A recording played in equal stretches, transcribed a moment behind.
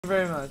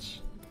very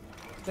much.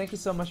 Thank you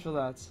so much for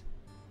that.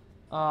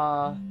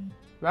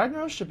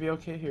 Ragnaros should be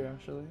okay here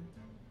actually.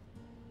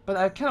 But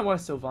I kinda want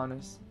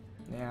Sylvanas.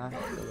 Yeah.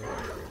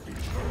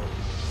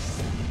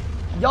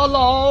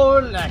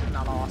 YOLO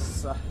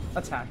Ragnaros!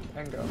 Attack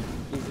and go.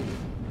 Easy.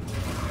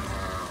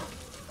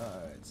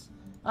 Alright.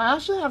 I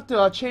actually have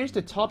to change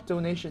the top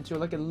donation to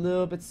like a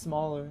little bit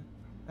smaller.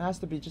 It has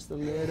to be just a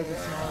little bit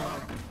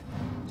smaller.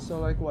 So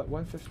like what,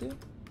 150?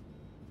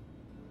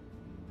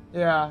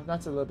 Yeah,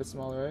 that's a little bit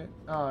smaller, right?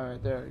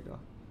 Alright, there we go.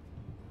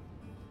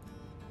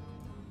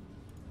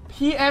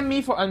 PM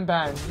me for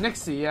unban.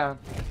 Nixie, yeah.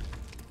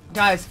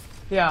 Guys,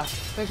 yeah,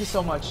 thank you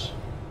so much.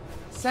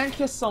 Thank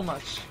you so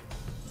much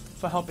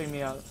for helping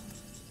me out.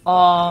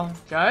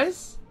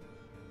 Guys?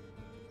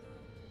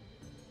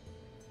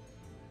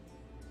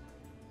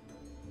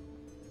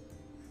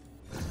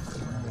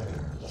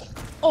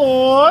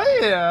 Oh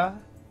yeah!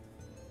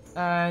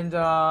 And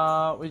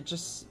we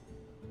just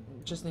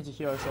need to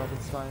heal ourselves,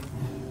 it's fine.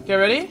 Okay,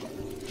 ready?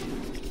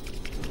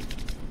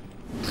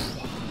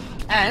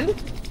 And